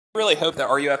Really hope that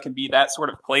RUF can be that sort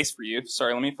of place for you.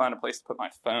 Sorry, let me find a place to put my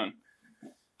phone.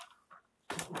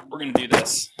 We're going to do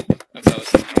this. That's how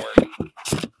this is going to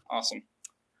work. Awesome.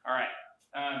 All right.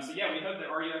 So yeah, we hope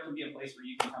that RUF can be a place where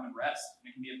you can come and rest,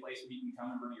 and it can be a place where you can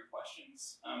come and bring your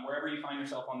questions. Wherever you find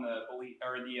yourself on the belief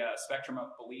or the spectrum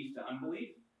of belief to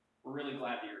unbelief, we're really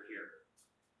glad that you're here.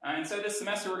 And so this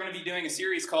semester we're going to be doing a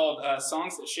series called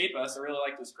Songs That Shape Us. I really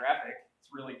like this graphic. It's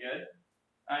really good.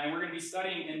 And we're going to be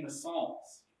studying in the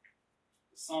Psalms.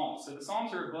 Psalms. So the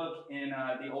Psalms are a book in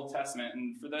the Old Testament,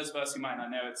 and for those of us who might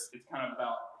not know, it's kind of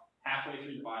about halfway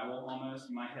through the Bible almost.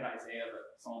 You might hit Isaiah, but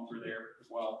the Psalms are there as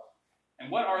well.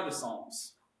 And what are the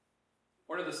Psalms?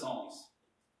 What are the Psalms?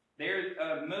 They're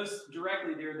most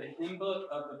directly, they're the hymn book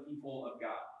of the people of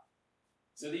God.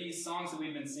 So these songs that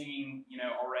we've been singing,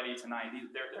 already tonight,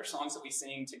 they're songs that we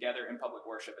sing together in public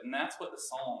worship, and that's what the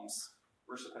Psalms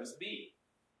were supposed to be.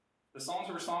 The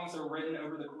Psalms were songs that were written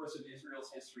over the course of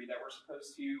Israel's history that were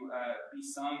supposed to be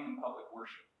sung in public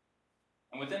worship.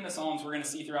 And within the Psalms, we're going to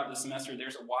see throughout the semester,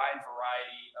 there's a wide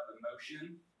variety of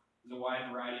emotion. There's a wide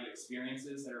variety of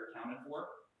experiences that are accounted for.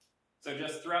 So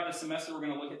just throughout the semester, we're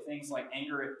going to look at things like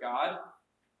anger at God.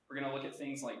 We're going to look at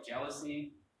things like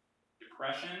jealousy,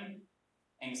 depression,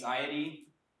 anxiety,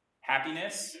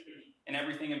 happiness, and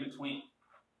everything in between.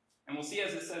 And we'll see,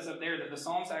 as it says up there, that the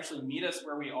Psalms actually meet us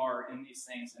where we are in these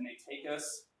things, and they take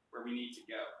us where we need to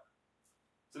go.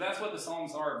 So that's what the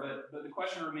Psalms are, but the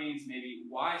question remains maybe,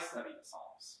 why study the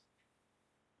Psalms?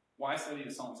 Why study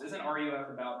the Psalms? Isn't RUF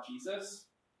about Jesus?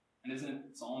 And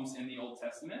isn't Psalms in the Old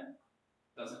Testament?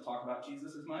 Doesn't talk about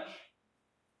Jesus as much?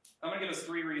 I'm going to give us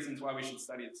 3 reasons why we should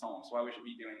study the Psalms, why we should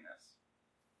be doing this.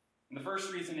 And the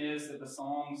first reason is that the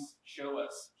Psalms show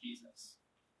us Jesus.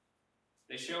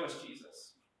 They show us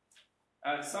Jesus.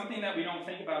 Something that we don't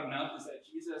think about enough is that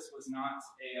Jesus was not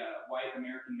a white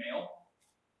American male.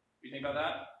 You think about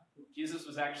that? Jesus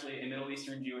was actually a Middle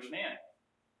Eastern Jewish man.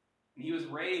 And he was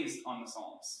raised on the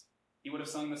Psalms. He would have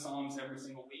sung the Psalms every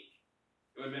single week.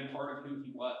 It would have been part of who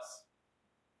he was.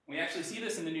 We actually see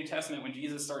this in the New Testament when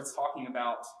Jesus starts talking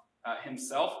about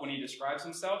himself. When he describes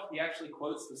himself, he actually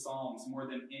quotes the Psalms more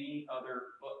than any other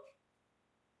book.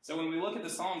 So when we look at the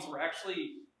Psalms,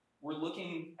 we're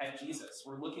looking at Jesus.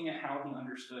 We're looking at how he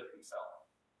understood himself.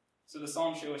 So the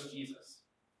Psalms show us Jesus.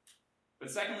 But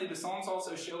secondly, the Psalms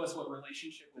also show us what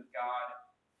relationship with God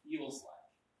feels like.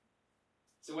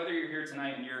 So whether you're here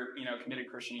tonight and you're a committed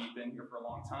Christian, you've been here for a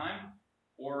long time,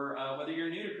 or whether you're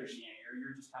new to Christianity or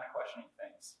you're just kind of questioning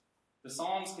things, the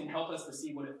Psalms can help us to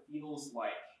see what it feels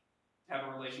like to have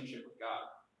a relationship with God.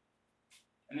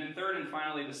 And then third and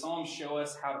finally, the Psalms show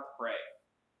us how to pray.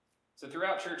 So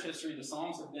throughout church history, the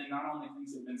Psalms have been not only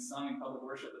things that have been sung in public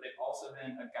worship, but they've also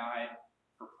been a guide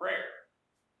for prayer.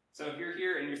 So if you're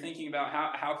here and you're thinking about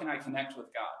how can I connect with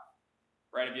God,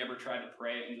 right? Have you ever tried to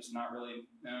pray and just not really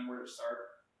known where to start?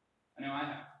 I know I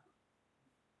have.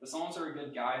 The Psalms are a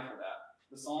good guide for that.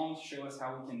 The Psalms show us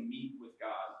how we can meet with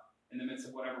God in the midst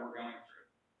of whatever we're going through.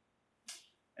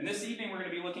 And this evening, we're going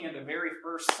to be looking at the very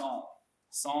first Psalm,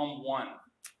 Psalm 1.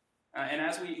 And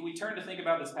as we turn to think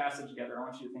about this passage together, I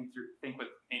want you to think with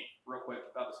me real quick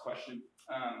about this question.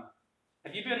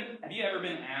 Have you ever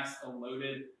been asked a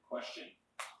loaded question?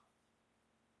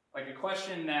 Like a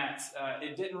question that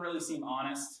it didn't really seem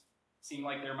honest, seemed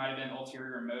like there might have been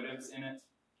ulterior motives in it?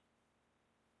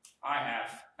 I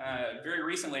have. Very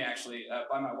recently, actually,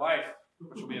 by my wife,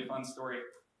 which will be a fun story.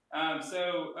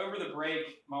 So over the break,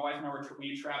 my wife and I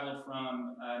we traveled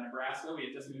from Nebraska. We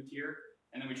had just moved here.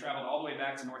 And then we traveled all the way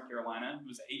back to North Carolina. It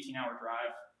was an 18-hour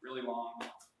drive, really long.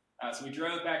 So we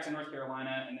drove back to North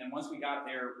Carolina, and then once we got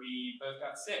there, we both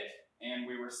got sick. And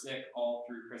we were sick all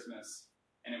through Christmas.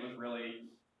 And it was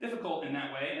really difficult in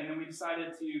that way. And then we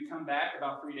decided to come back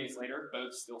about 3 days later,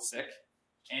 both still sick.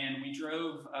 And we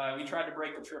tried to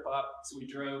break the trip up. So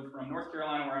we drove from North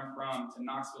Carolina, where I'm from, to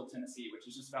Knoxville, Tennessee, which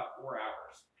is just about 4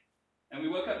 hours. And we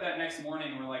woke up that next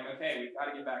morning, and we're like, okay, we've got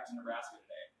to get back to Nebraska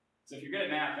today. So if you're good at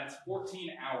math, that's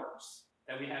 14 hours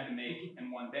that we had to make in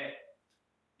one day.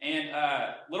 And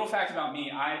little fact about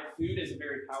me, food is a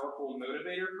very powerful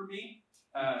motivator for me.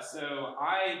 So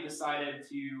I decided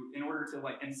to, in order to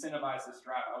incentivize this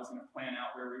drive, I was going to plan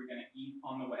out where we were going to eat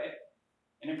on the way.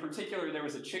 And in particular, there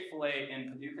was a Chick-fil-A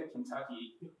in Paducah,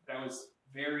 Kentucky that I was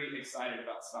very excited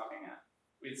about stopping at.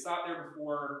 We had stopped there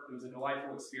before. It was a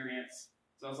delightful experience.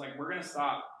 So I was like, we're going to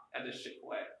stop at this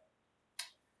Chick-fil-A.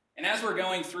 And as we're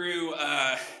going through,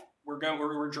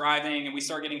 we're driving, and we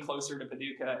start getting closer to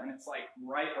Paducah, and it's like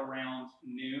right around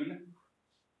noon.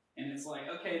 And it's like,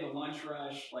 okay, the lunch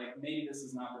rush, maybe this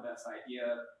is not the best idea.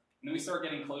 And then we start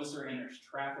getting closer, and there's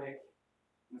traffic.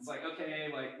 And it's like,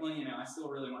 okay, I still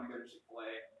really want to go to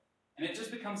Chick-fil-A. And it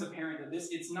just becomes apparent that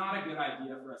it's not a good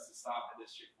idea for us to stop at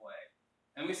this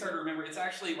Chick-fil-A. And we start to remember it's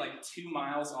actually like 2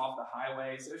 miles off the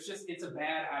highway, so it's a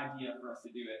bad idea for us to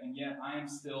do it. And yet I am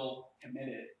still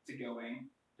committed to going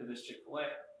to this Chick-fil-A.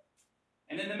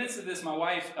 And in the midst of this, my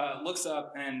wife looks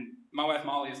up, and my wife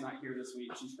Molly is not here this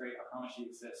week. She's great. I promise she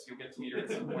exists. You'll get to meet her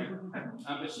at some point.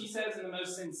 But she says in the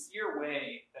most sincere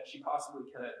way that she possibly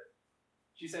could,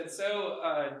 she said,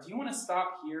 so do you want to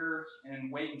stop here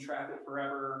and wait in traffic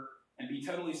forever and be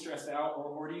totally stressed out,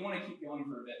 or do you want to keep going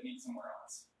for a bit and meet somewhere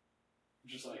else?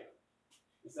 I'm just like,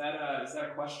 is that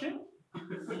a question?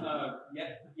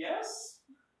 Yes?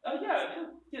 Yeah.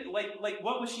 Like,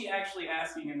 what was she actually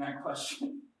asking in that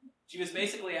question? She was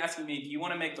basically asking me, do you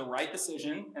want to make the right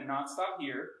decision and not stop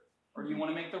here, or do you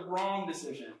want to make the wrong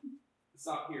decision and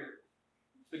stop here?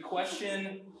 The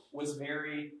question was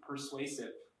very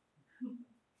persuasive.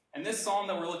 And this psalm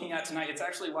that we're looking at tonight, it's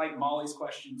actually like Molly's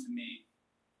question to me.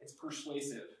 It's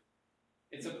persuasive.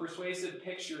 It's a persuasive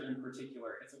picture in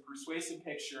particular. It's a persuasive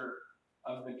picture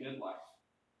of the good life.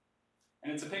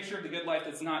 And it's a picture of the good life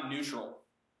that's not neutral.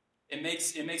 It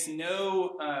makes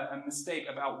no mistake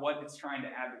about what it's trying to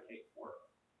advocate for.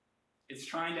 It's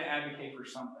trying to advocate for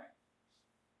something.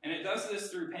 And it does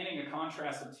this through painting a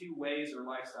contrast of 2 ways or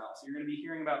lifestyles. So you're going to be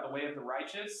hearing about the way of the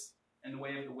righteous and the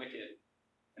way of the wicked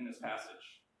in this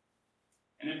passage.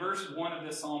 And in verse 1 of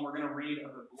this psalm, we're going to read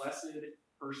of a blessed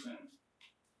person.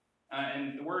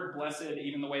 And the word blessed,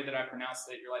 even the way that I pronounced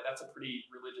it, you're like, that's a pretty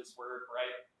religious word,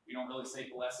 right? We don't really say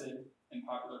blessed in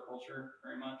popular culture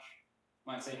very much.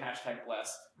 Might say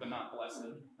 #blessed, but not blessed.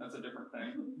 That's a different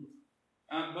thing.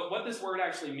 But what this word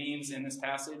actually means in this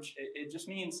passage, it just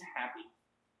means happy.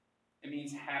 It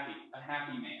means happy, a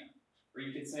happy man. Or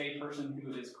you could say a person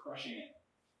who is crushing it.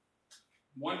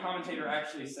 One commentator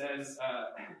actually says,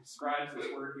 describes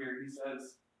this word here. He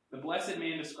says, the blessed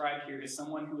man described here is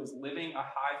someone who is living a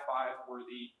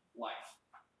high-five-worthy life.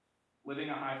 Living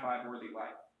a high-five-worthy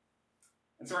life.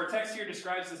 And so our text here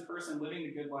describes this person living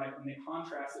the good life, and they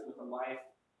contrast it with the life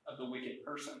of the wicked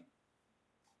person.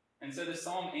 And so this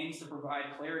psalm aims to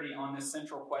provide clarity on this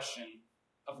central question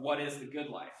of what is the good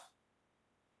life.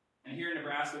 And here in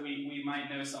Nebraska, we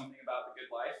might know something about the good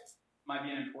life. It might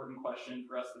be an important question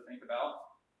for us to think about.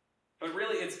 But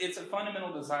really, it's a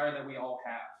fundamental desire that we all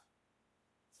have.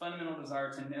 It's a fundamental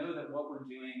desire to know that what we're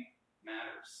doing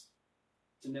matters.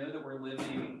 To know that we're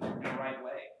living in the right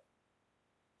way.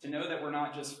 To know that we're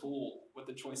not just fooled with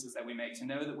the choices that we make. To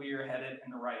know that we are headed in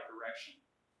the right direction.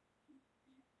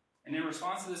 And in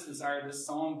response to this desire, this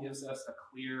psalm gives us a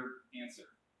clear answer.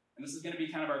 And this is going to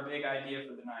be kind of our big idea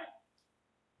for the night.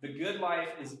 The good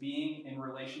life is being in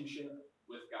relationship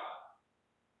with God.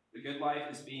 The good life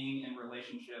is being in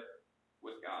relationship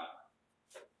with God.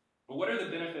 But what are the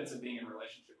benefits of being in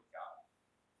relationship with God?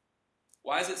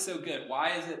 Why is it so good?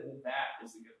 Why is it that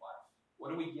is the good life? What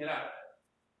do we get out of it?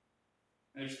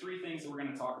 And there's 3 things that we're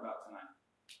going to talk about tonight.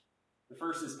 The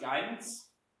first is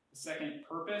guidance, the second,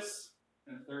 purpose,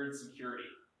 and the third, security.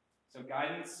 So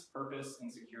guidance, purpose,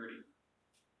 and security.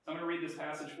 So I'm going to read this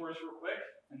passage for us real quick,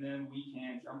 and then we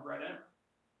can jump right in.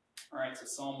 All right, so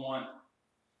Psalm 1.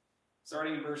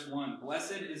 Starting in verse 1.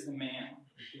 Blessed is the man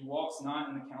who walks not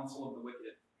in the counsel of the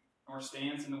wicked, nor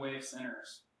stands in the way of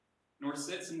sinners, nor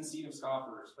sits in the seat of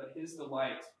scoffers, but his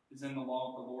delight is in the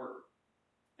law of the Lord.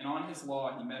 And on his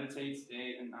law he meditates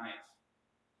day and night.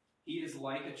 He is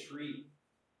like a tree,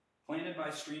 planted by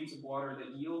streams of water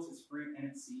that yields its fruit in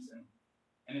its season,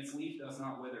 and its leaf does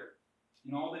not wither.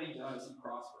 In all that he does, he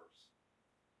prospers.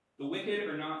 The wicked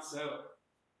are not so,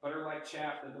 but are like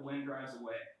chaff that the wind drives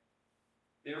away.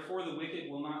 Therefore the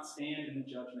wicked will not stand in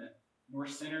the judgment, nor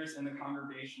sinners in the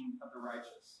congregation of the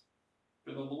righteous.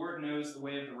 For the Lord knows the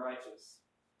way of the righteous,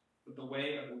 but the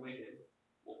way of the wicked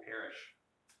will perish.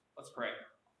 Let's pray.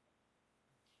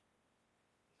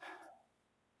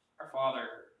 Our Father,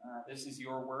 this is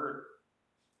your word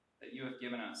that you have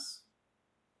given us.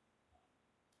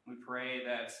 We pray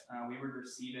that we would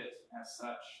receive it as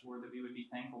such, Lord, that we would be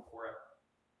thankful for it.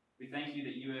 We thank you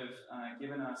that you have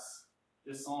given us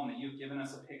this psalm, that you have given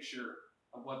us a picture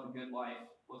of what the good life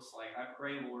looks like. I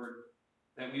pray, Lord,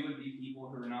 that we would be people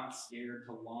who are not scared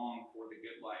to long for the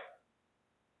good life.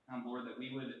 Lord, that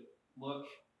we would look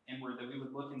inward, that we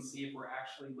would look and see if we're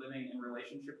actually living in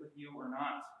relationship with you or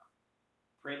not.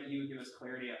 Pray that you would give us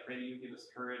clarity. I pray that you would give us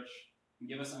courage and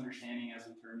give us understanding as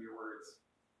we turn to your words.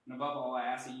 And above all, I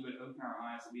ask that you would open our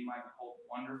eyes that we might behold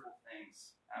wonderful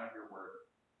things out of your word.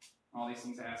 All these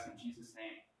things I ask in Jesus'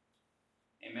 name.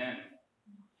 Amen.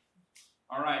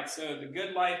 All right, so the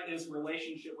good life is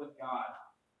relationship with God.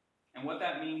 And what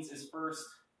that means is first,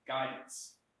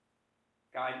 guidance.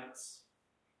 Guidance.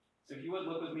 So if you would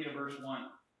look with me to verse 1. It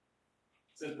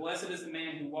says, "Blessed is the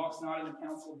man who walks not in the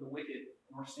counsel of the wicked,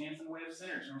 nor stands in the way of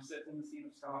sinners, nor sits in the seat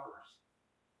of scoffers."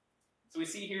 So we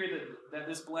see here that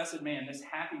this blessed man, this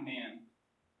happy man,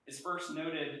 is first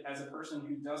noted as a person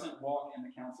who doesn't walk in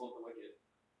the counsel of the wicked,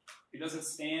 who doesn't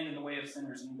stand in the way of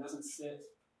sinners, and who doesn't sit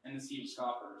in the seat of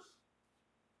scoffers.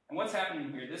 And what's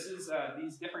happening here? This is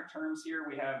these different terms here.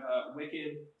 We have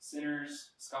wicked,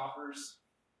 sinners, scoffers.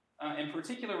 In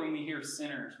particular, when we hear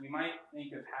sinners, we might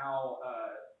think of how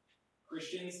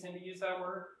Christians tend to use that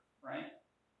word, right?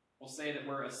 We'll say that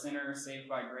we're a sinner saved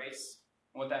by grace.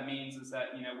 And what that means is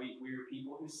that, we're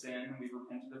people who sin, and we've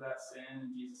repented of that sin,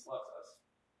 and Jesus loves us.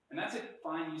 And that's a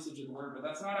fine usage of the word, but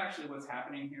that's not actually what's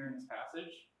happening here in this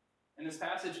passage. In this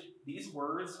passage, these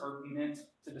words are meant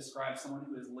to describe someone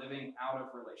who is living out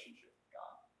of relationship with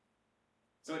God.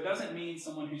 So it doesn't mean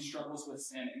someone who struggles with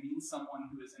sin. It means someone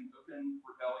who is in open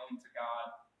rebellion to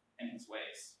God and his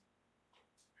ways.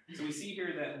 So we see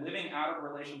here that living out of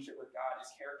relationship with God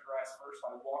is characterized first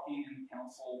by walking in the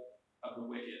counsel of the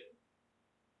wicked.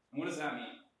 And what does that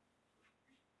mean?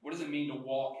 What does it mean to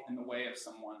walk in the way of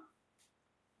someone?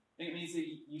 I think it means that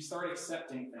you start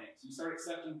accepting things. You start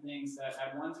accepting things that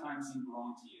at one time seemed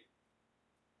wrong to you.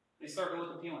 They start to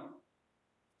look appealing.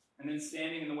 And then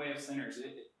standing in the way of sinners,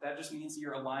 that just means that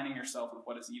you're aligning yourself with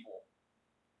what is evil.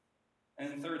 And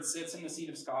then third, sits in the seat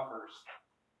of scoffers.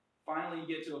 Finally, you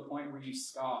get to a point where you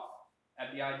scoff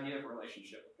at the idea of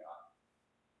relationship with God.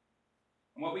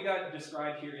 And what we got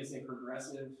described here is a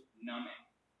progressive numbing.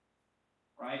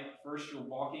 Right? First you're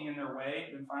walking in their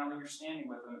way, then finally you're standing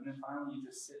with them, and then finally you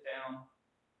just sit down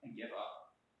and give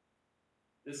up.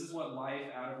 This is what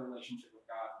life out of relationship with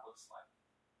God looks like.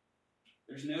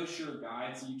 There's no sure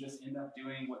guide, so you just end up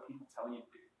doing what people tell you to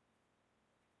do.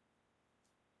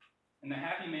 And the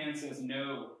happy man says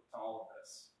no to all of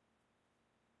this.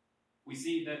 We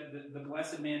see that the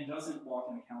blessed man doesn't walk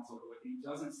in the counsel of the wicked, he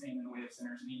doesn't stand in the way of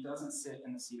sinners, and he doesn't sit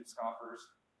in the seat of scoffers.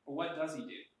 But what does he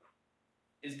do?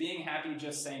 Is being happy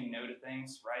just saying no to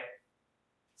things, right?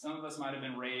 Some of us might have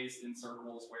been raised in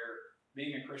circles where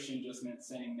being a Christian just meant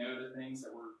saying no to things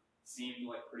that seemed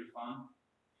like pretty fun.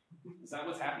 Is that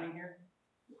what's happening here?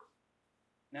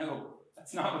 No,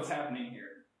 that's not what's happening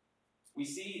here. We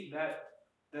see that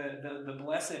the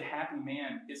blessed happy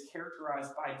man is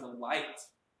characterized by delight.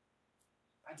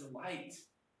 By delight.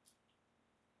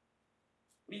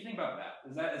 What do you think about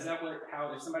that? Is that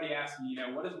how if somebody asks me,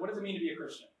 what does it mean to be a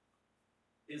Christian?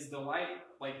 Is delight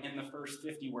like in the first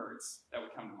 50 words that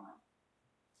would come to mind?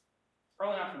 It's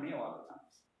probably not for me a lot of the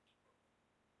times.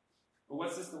 But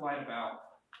what's this delight about?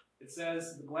 It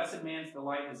says, the blessed man's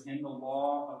delight is in the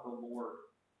law of the Lord.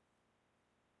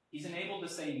 He's enabled to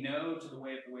say no to the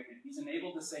way of the wicked. He's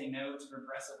enabled to say no to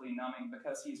progressively numbing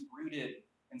because he's rooted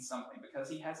in something, because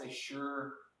he has a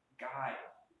sure guide.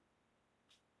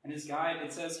 And his guide,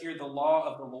 it says here, the law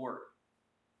of the Lord.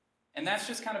 And that's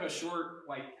just kind of a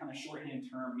shorthand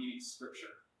term meaning Scripture,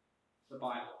 the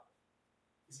Bible.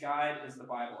 His guide is the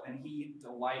Bible, and he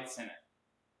delights in it.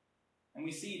 And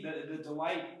we see the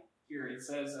delight here. It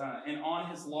says, and on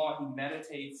his law he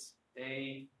meditates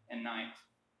day and night.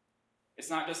 It's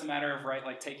not just a matter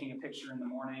of, taking a picture in the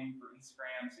morning for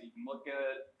Instagram so you can look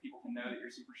good, people can know that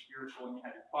you're super spiritual and you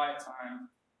have your quiet time.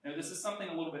 No, this is something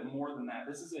a little bit more than that.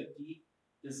 This is a deep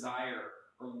desire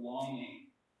or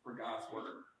longing for God's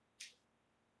Word.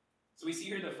 So we see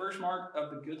here the first mark of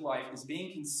the good life is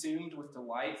being consumed with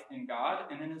delight in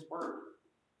God and in His Word.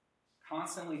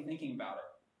 Constantly thinking about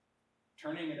it.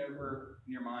 Turning it over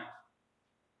in your mind.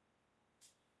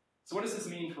 So what does this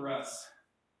mean for us?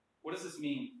 What does this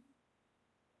mean?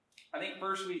 I think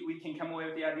first we can come away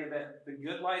with the idea that the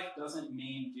good life doesn't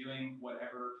mean doing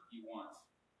whatever you want.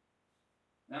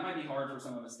 And that might be hard for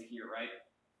some of us to hear, right?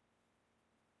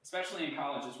 Especially in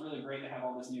college, it's really great to have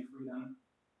all this new freedom.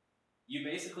 You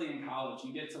basically, in college,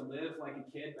 you get to live like a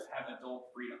kid but have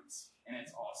adult freedoms. And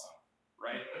it's awesome,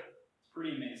 right? It's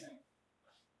pretty amazing.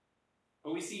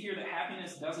 But we see here that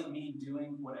happiness doesn't mean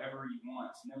doing whatever you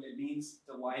want. No, it means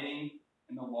delighting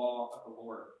in the law of the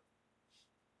Lord.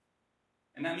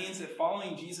 And that means that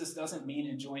following Jesus doesn't mean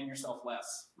enjoying yourself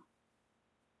less.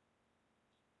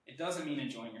 It doesn't mean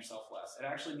enjoying yourself less. It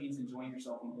actually means enjoying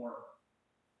yourself more.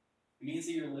 It means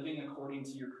that you're living according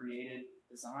to your created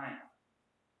design.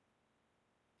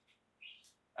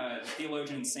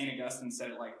 Theologian St. Augustine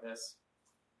said it like this.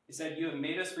 He said, "You have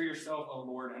made us for yourself, O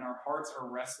Lord, and our hearts are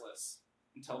restless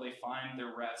until they find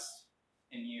their rest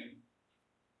in you."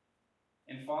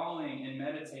 In following and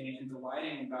meditating and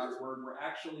delighting in God's Word, we're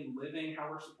actually living how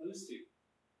we're supposed to.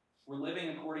 We're living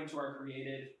according to our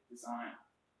created design.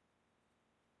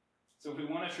 So if we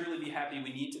want to truly be happy,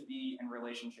 we need to be in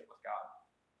relationship with God.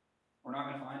 We're not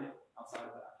going to find it outside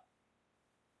of that.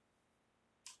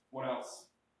 What else?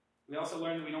 We also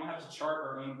learned that we don't have to chart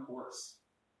our own course.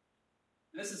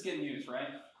 And this is good news, right?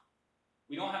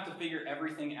 We don't have to figure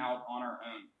everything out on our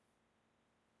own.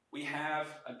 We have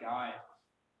a guide.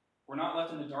 We're not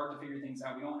left in the dark to figure things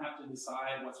out. We don't have to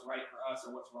decide what's right for us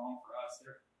or what's wrong for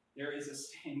us. There is a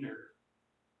standard.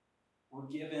 We're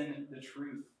given the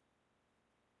truth.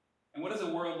 And what does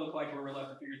a world look like where we're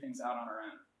left to figure things out on our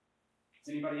own? Has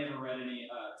anybody ever read any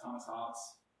Thomas Hobbes?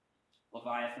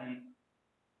 Leviathan?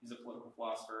 He's a political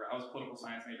philosopher. I was a political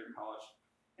science major in college.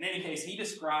 In any case, he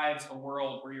describes a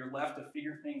world where you're left to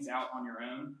figure things out on your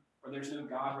own, where there's no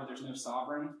God, where there's no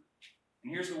sovereign.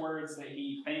 And here's the words that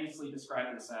he famously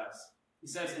described this as. He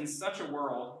says, in such a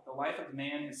world, the life of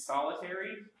man is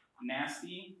solitary,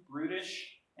 nasty, brutish,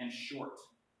 and short.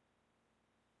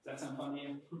 Does that sound fun to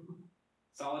you?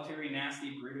 Solitary,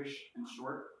 nasty, brutish, and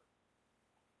short?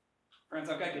 Friends,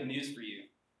 I've got good news for you.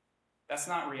 That's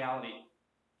not reality.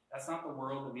 That's not the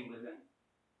world that we live in.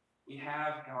 We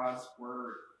have God's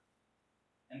Word.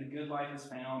 And the good life is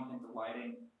found in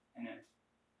delighting in it.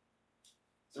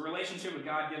 So relationship with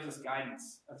God gives us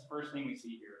guidance. That's the first thing we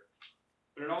see here.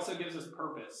 But it also gives us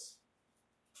purpose.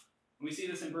 And we see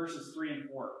this in verses 3 and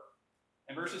 4.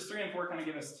 And verses 3 and 4 kind of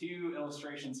give us two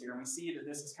illustrations here. And we see that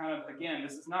this is kind of, again,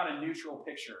 this is not a neutral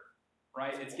picture,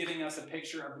 right? It's giving us a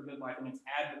picture of the good life, and it's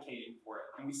advocating for it.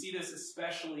 And we see this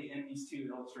especially in these two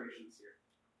illustrations here.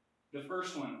 The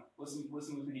first one, listen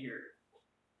with me here.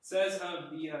 It says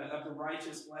of the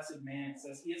righteous, blessed man, it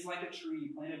says, he is like a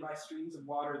tree planted by streams of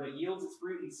water that yields its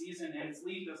fruit in season, and its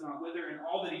leaf does not wither, and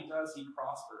all that he does, he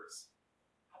prospers.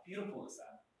 How beautiful is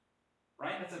that?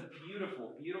 Right? That's a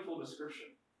beautiful, beautiful description.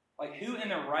 Like, who in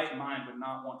their right mind would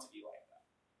not want to be like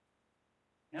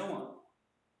that? No one.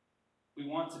 We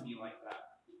want to be like that.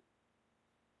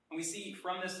 And we see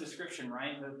from this description,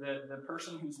 right, the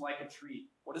person who's like a tree.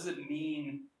 What does it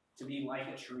mean to be like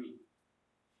a tree?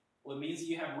 Well, it means that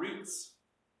you have roots.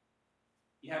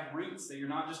 You have roots that you're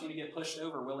not just going to get pushed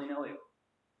over willy-nilly.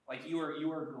 Like you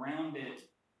are grounded,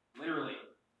 literally.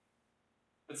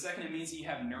 But second, it means that you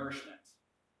have nourishment.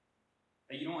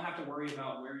 That you don't have to worry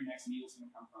about where your next meal is going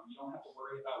to come from. You don't have to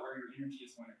worry about where your energy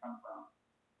is going to come from.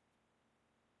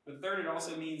 But third, it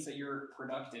also means that you're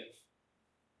productive.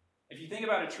 If you think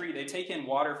about a tree, they take in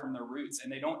water from their roots,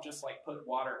 and they don't just like put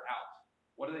water out.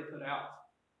 What do they put out?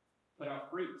 Put out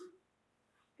fruit.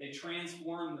 They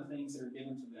transform the things that are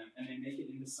given to them, and they make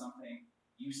it into something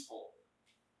useful.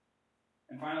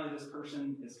 And finally, this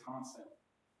person is constant.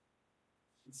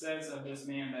 It says of this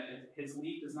man that his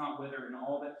leaf does not wither, and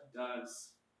all that he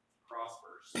does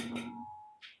prospers.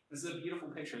 This is a beautiful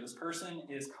picture. This person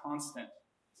is constant.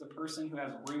 It's a person who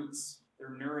has roots.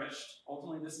 They're nourished.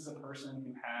 Ultimately, this is a person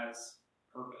who has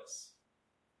purpose.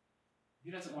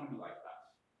 Who doesn't want to be like that?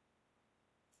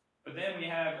 But then we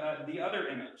have the other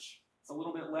image. It's a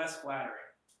little bit less flattering.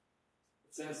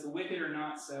 It says, the wicked are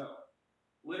not so.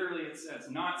 Literally, it says,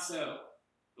 not so,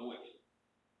 the wicked.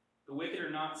 The wicked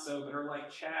are not so, but are like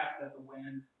chaff that the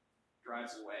wind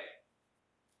drives away.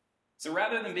 So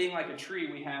rather than being like a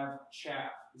tree, we have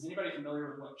chaff. Is anybody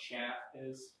familiar with what chaff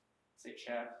is? Say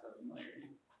chaff, is that familiar to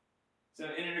you? So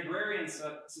in an agrarian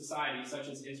society such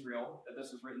as Israel, that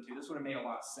this was written to, this would have made a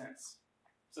lot of sense.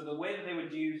 So the way that they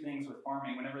would do things with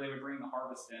farming, whenever they would bring the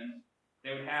harvest in,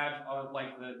 they would have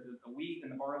like the wheat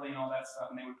and the barley and all that stuff,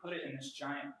 and they would put it in this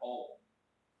giant bowl.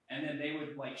 And then they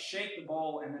would like shake the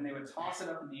bowl, and then they would toss it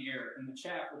up in the air. And the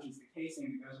chaff, which is the casing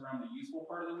that goes around the useful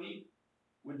part of the wheat,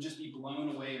 would just be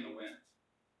blown away in the wind.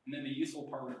 And then the useful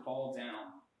part would fall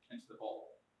down into the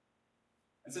bowl.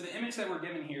 And so the image that we're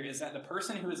given here is that the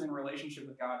person who is in relationship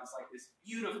with God is like this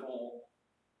beautiful,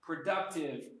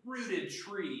 productive, rooted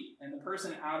tree. And the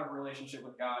person out of relationship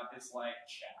with God is like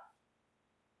chaff.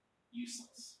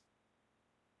 Useless.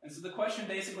 And so the question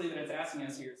basically that it's asking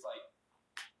us here is like,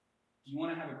 do you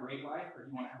want to have a great life or do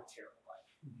you want to have a terrible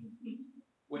life?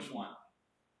 Which one?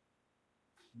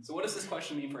 So what does this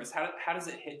question mean for us? How does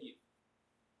it hit you?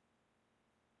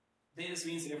 I think this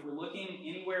means that if we're looking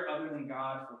anywhere other than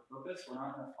God for purpose, we're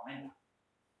not going to find it.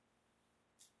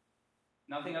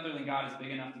 Nothing other than God is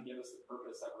big enough to give us the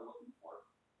purpose that we're looking for.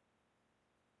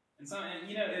 And so,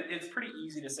 it's pretty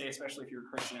easy to say, especially if you're a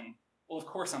Christian, well, of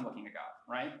course I'm looking at God,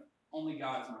 right? Only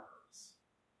God is my purpose.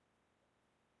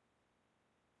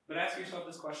 But ask yourself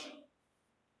this question.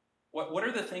 What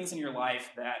are the things in your life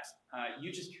that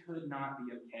you just could not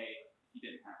be okay if you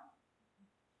didn't have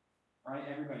them? Right?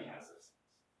 Everybody has those things.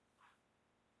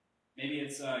 Maybe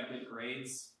it's good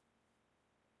grades.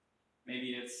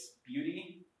 Maybe it's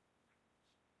beauty.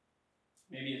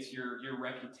 Maybe it's your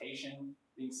reputation,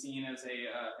 being seen as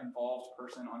a involved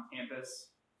person on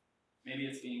campus. Maybe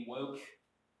it's being woke.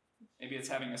 Maybe it's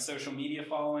having a social media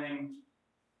following.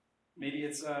 Maybe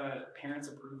it's parents'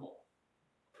 approval.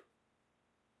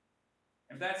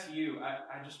 If that's you,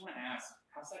 I just want to ask,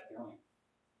 how's that going?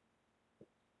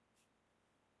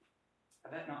 I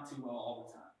bet not too well all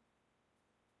the time.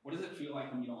 What does it feel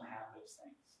like when you don't have those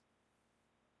things?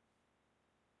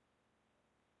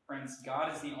 Friends,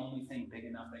 God is the only thing big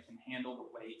enough that can handle the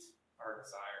weight of our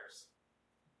desires.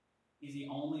 He's the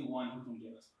only one who can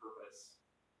give us purpose.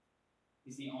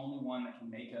 He's the only one that can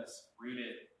make us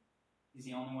rooted. He's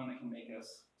the only one that can make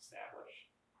us established.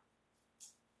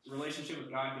 The relationship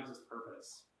with God gives us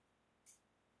purpose.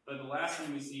 But the last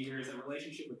thing we see here is that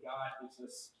relationship with God gives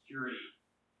us security.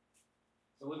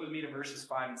 So look with me to verses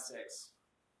 5 and 6.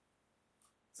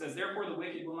 It says, "Therefore the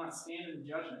wicked will not stand in the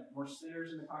judgment, nor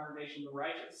sinners in the congregation of the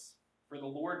righteous. For the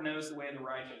Lord knows the way of the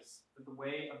righteous, but the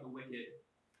way of the wicked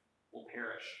will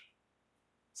perish."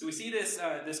 So we see this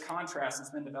contrast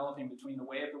that's been developing between the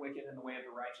way of the wicked and the way of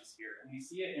the righteous here. And we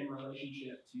see it in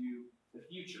relationship to the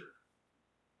future.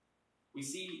 We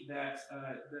see that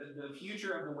the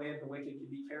future of the way of the wicked can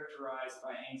be characterized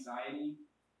by anxiety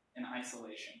and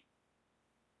isolation.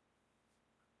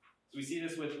 So we see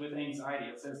this with anxiety.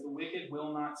 It says, "The wicked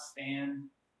will not stand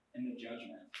in the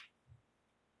judgment."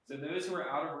 So those who are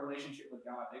out of relationship with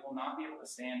God, they will not be able to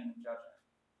stand in the judgment.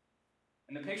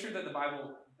 And the picture that the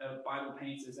Bible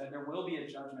paints is that there will be a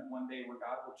judgment one day where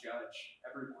God will judge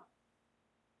everyone.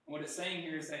 And what it's saying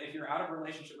here is that if you're out of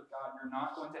relationship with God, you're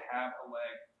not going to have a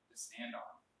leg to stand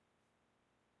on.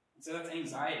 And so that's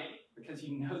anxiety, because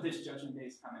you know this judgment day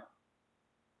is coming.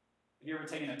 Have you ever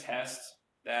taken a test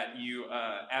that you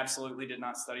absolutely did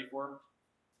not study for?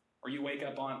 Or you wake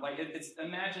up on,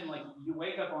 imagine you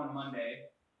wake up on Monday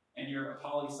and you're a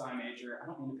poli-sci major. I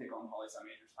don't mean to pick on poli-sci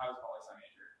majors. I was a poli-sci major.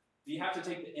 But you have to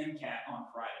take the MCAT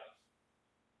on Friday.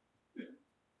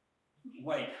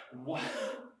 What?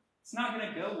 It's not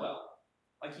going to go well.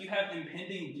 You have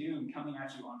impending doom coming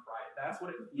at you on Friday. That's what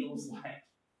it feels like.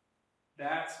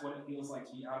 That's what it feels like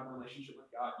to be out of relationship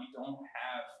with God. You don't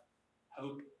have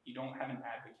hope. You don't have an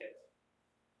advocate.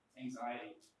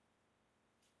 Anxiety.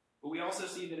 But we also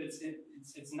see that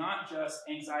it's not just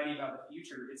anxiety about the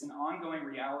future. It's an ongoing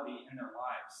reality in their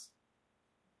lives.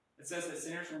 It says that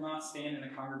sinners will not stand in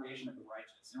the congregation of the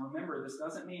righteous. And remember, this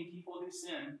doesn't mean people who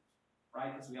sin,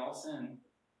 right? Because we all sin.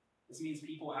 This means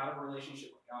people out of relationship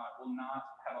with God will not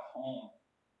have a home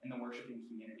in the worshiping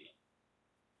community.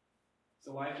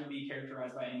 So life will be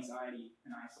characterized by anxiety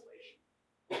and isolation.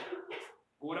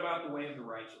 But what about the way of the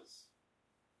righteous?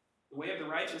 The way of the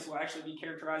righteous will actually be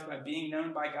characterized by being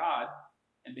known by God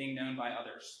and being known by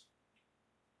others.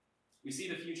 We see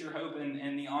the future hope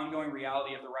and the ongoing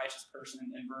reality of the righteous person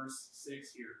in verse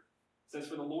 6 here. It says,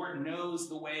 "For the Lord knows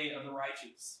the way of the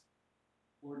righteous."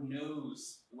 The Lord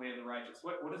knows the way of the righteous.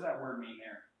 What does that word mean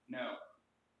there? Know.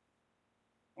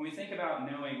 When we think about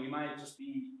knowing, we might just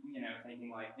be,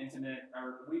 thinking intimate,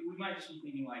 or we might just be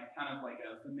thinking kind of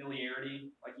a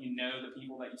familiarity, the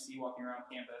people that you see walking around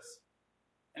campus.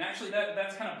 And actually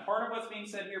that's kind of part of what's being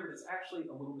said here, but it's actually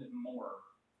a little bit more.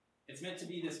 It's meant to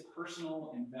be this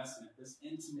personal investment, this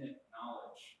intimate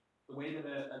knowledge, the way that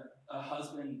a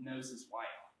husband knows his wife.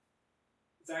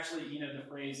 It's actually, the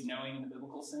phrase knowing in the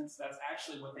biblical sense, that's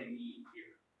actually what they mean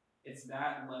here. It's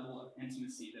that level of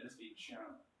intimacy that is being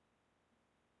shown.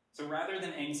 So rather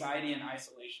than anxiety and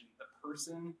isolation, the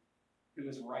person who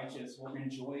is righteous will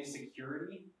enjoy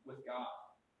security with God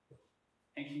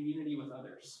and community with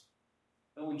others.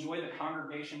 They'll enjoy the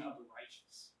congregation of the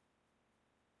righteous.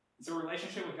 And so a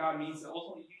relationship with God means that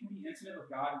ultimately you can be intimate with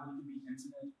God and you can be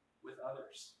intimate with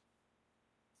others.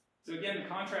 So again, the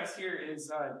contrast here is,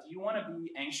 do you want to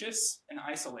be anxious and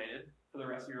isolated for the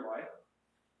rest of your life?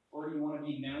 Or do you want to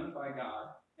be known by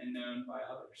God and known by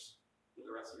others for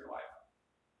the rest of your life?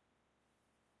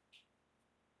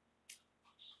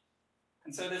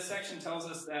 And so this section tells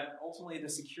us that ultimately the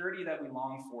security that we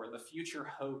long for, the future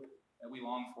hope that we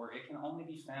long for, it can only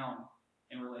be found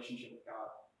in relationship with God.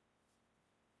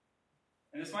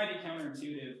 And this might be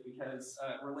counterintuitive because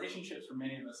relationships for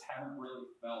many of us haven't really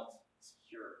felt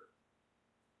secure.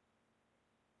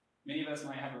 Many of us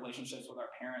might have relationships with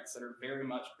our parents that are very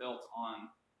much built on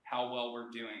how well we're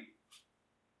doing.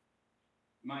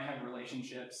 We might have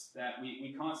relationships that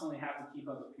we constantly have to keep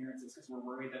up appearances because we're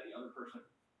worried that the other person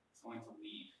is going to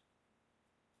leave.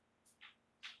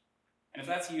 And if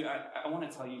that's you, I want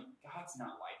to tell you, God's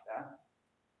not like that.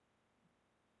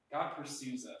 God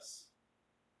pursues us.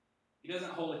 He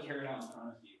doesn't hold a carrot out in front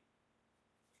of you.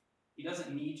 He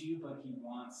doesn't need you, but he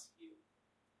wants you.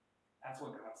 That's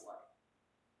what God's like.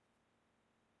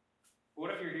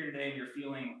 What if you're here today and you're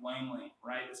feeling lonely,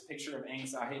 right? This picture of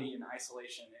anxiety and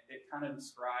isolation, it kind of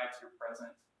describes your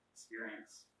present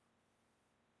experience.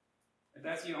 If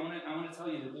that's you, I want to tell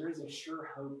you that there is a sure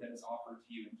hope that is offered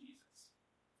to you in Jesus.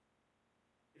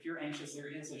 If you're anxious, there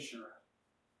is a sure hope.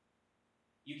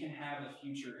 You can have a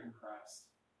future in Christ.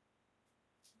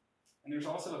 And there's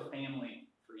also a family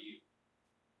for you.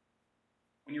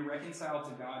 When you're reconciled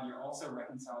to God, you're also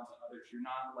reconciled to others. You're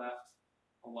not left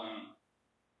alone.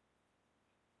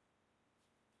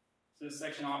 So this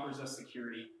section offers us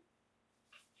security.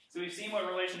 So we've seen what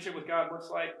relationship with God looks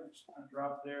like. Just kind of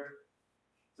drop there.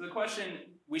 So the question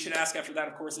we should ask after that,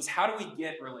 of course, is how do we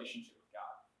get relationship with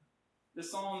God?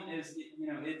 This psalm is,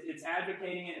 it's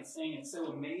advocating it, it's saying it's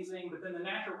so amazing, but then the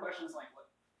natural question is like,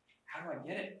 how do I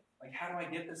get it? Like, how do I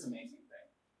get this amazing thing?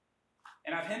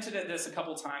 And I've hinted at this a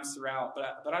couple times throughout,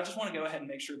 but I just want to go ahead and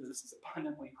make sure that this is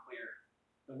abundantly clear.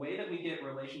 The way that we get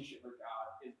relationship with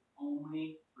God is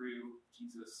only through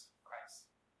Jesus Christ.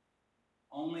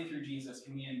 Only through Jesus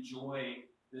can we enjoy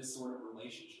this sort of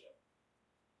relationship.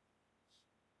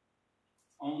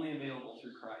 It's only available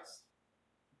through Christ.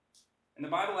 And the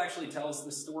Bible actually tells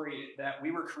the story that we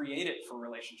were created for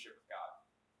relationship with God.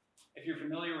 If you're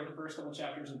familiar with the first couple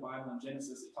chapters of the Bible in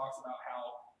Genesis, it talks about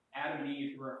how Adam and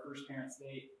Eve, who were our first parents,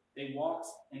 they walked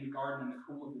in the garden in the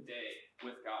cool of the day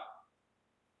with God.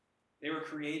 They were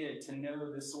created to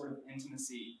know this sort of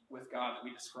intimacy with God that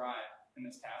we describe in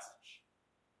this passage.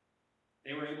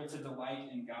 They were able to delight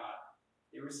in God.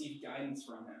 They received guidance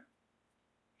from Him.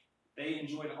 They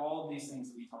enjoyed all of these things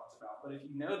that we talked about. But if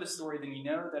you know the story, then you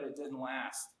know that it didn't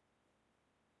last.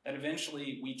 That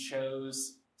eventually we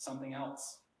chose something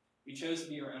else. We chose to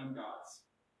be our own gods.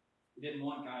 We didn't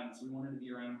want guidance. We wanted to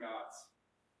be our own gods.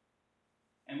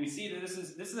 And we see that this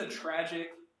is a tragic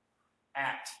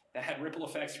act that had ripple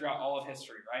effects throughout all of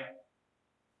history, right?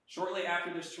 Shortly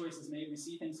after this choice is made, we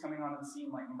see things coming onto the scene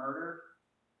like murder.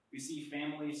 We see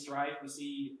family strife. We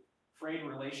see frayed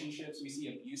relationships. We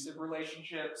see abusive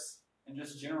relationships. And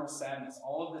just general sadness.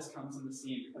 All of this comes on the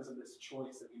scene because of this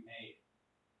choice that we made.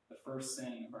 The first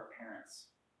sin of our parents.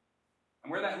 And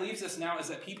where that leaves us now is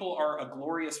that people are a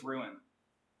glorious ruin.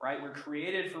 Right? We're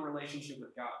created for relationship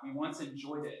with God. We once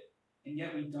enjoyed it. And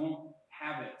yet we don't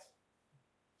have it.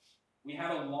 We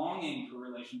have a longing for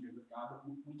relationship with God, but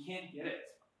we can't get it.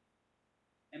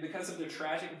 And because of the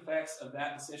tragic effects of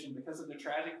that decision, because of the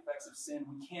tragic effects of sin,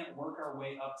 we can't work our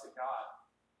way up to God.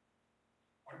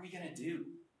 What are we going to do?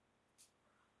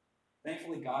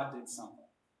 Thankfully, God did something.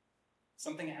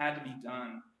 Something had to be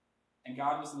done, and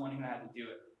God was the one who had to do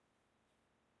it.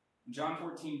 In John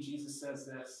 14, Jesus says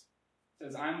this. He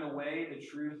says, I am the way, the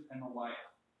truth, and the life.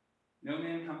 No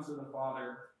man comes to the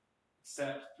Father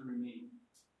except through me.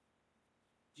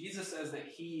 Jesus says that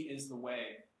He is the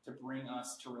way to bring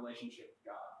us to relationship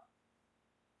with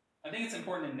God. I think it's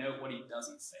important to note what He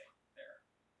doesn't say there.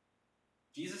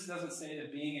 Jesus doesn't say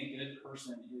that being a good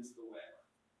person is the way.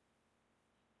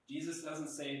 Jesus doesn't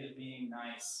say that being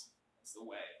nice is the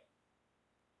way.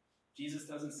 Jesus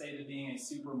doesn't say that being a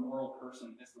super moral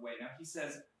person is the way. Now, He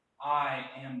says, I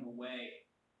am the way.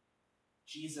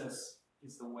 Jesus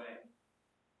is the way.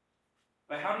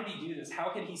 But how did He do this?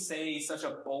 How could He say such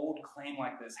a bold claim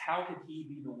like this? How could He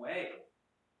be the way?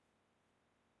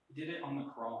 He did it on the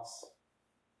cross.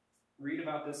 Read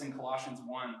about this in Colossians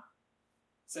 1. It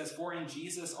says, for in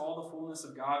Jesus all the fullness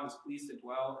of God was pleased to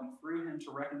dwell, and through Him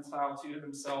to reconcile to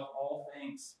Himself all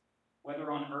things,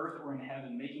 whether on earth or in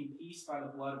heaven, making peace by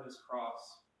the blood of His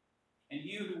cross. And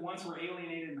you who once were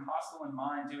alienated and hostile in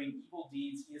mind, doing evil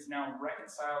deeds, He is now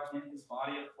reconciled in His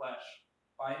body of flesh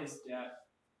by His death,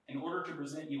 in order to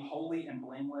present you holy and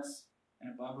blameless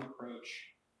and above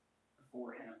reproach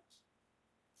before Him.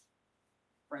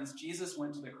 Friends, Jesus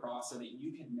went to the cross so that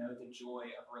you could know the joy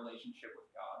of a relationship with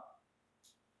God.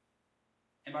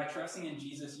 And by trusting in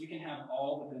Jesus, you can have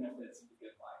all the benefits of the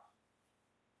good life.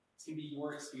 This can be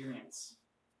your experience.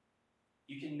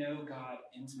 You can know God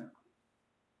intimately.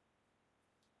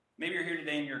 Maybe you're here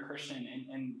today and you're a Christian,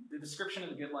 and the description of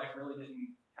the good life really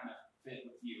didn't kind of fit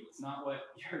with you. It's not what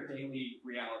your daily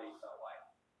reality felt like.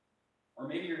 Or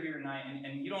maybe you're here tonight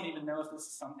and you don't even know if this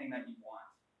is something that you want.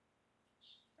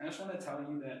 I just want to tell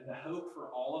you that the hope for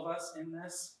all of us in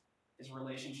this is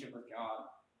relationship with God.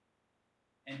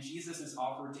 And Jesus is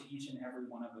offered to each and every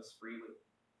one of us freely.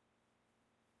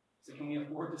 So can we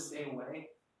afford to stay away?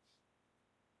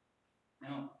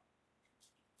 No.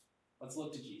 Let's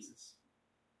look to Jesus.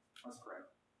 Let's pray.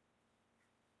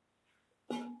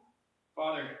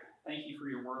 Father, thank you for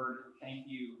your word. Thank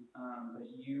you that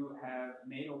you have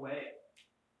made a way,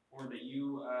 or that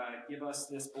you give us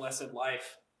this blessed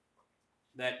life.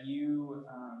 that you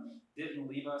didn't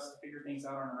leave us to figure things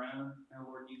out on our own. No,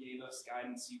 Lord, you gave us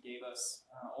guidance. You gave us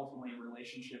ultimately a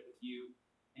relationship with you,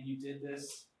 and you did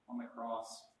this on the cross.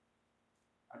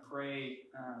 I pray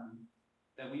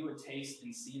that we would taste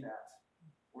and see that,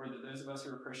 or that those of us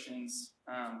who are Christians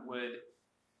would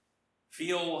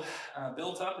feel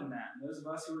built up in that. And those of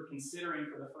us who are considering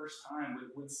for the first time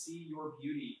would see your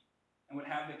beauty and would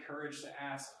have the courage to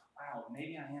ask, wow,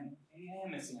 maybe I am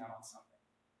missing out on something,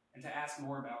 and to ask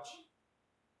more about you.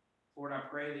 Lord, I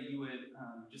pray that you would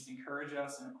just encourage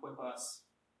us and equip us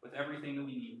with everything that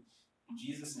we need. In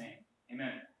Jesus' name,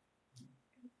 amen.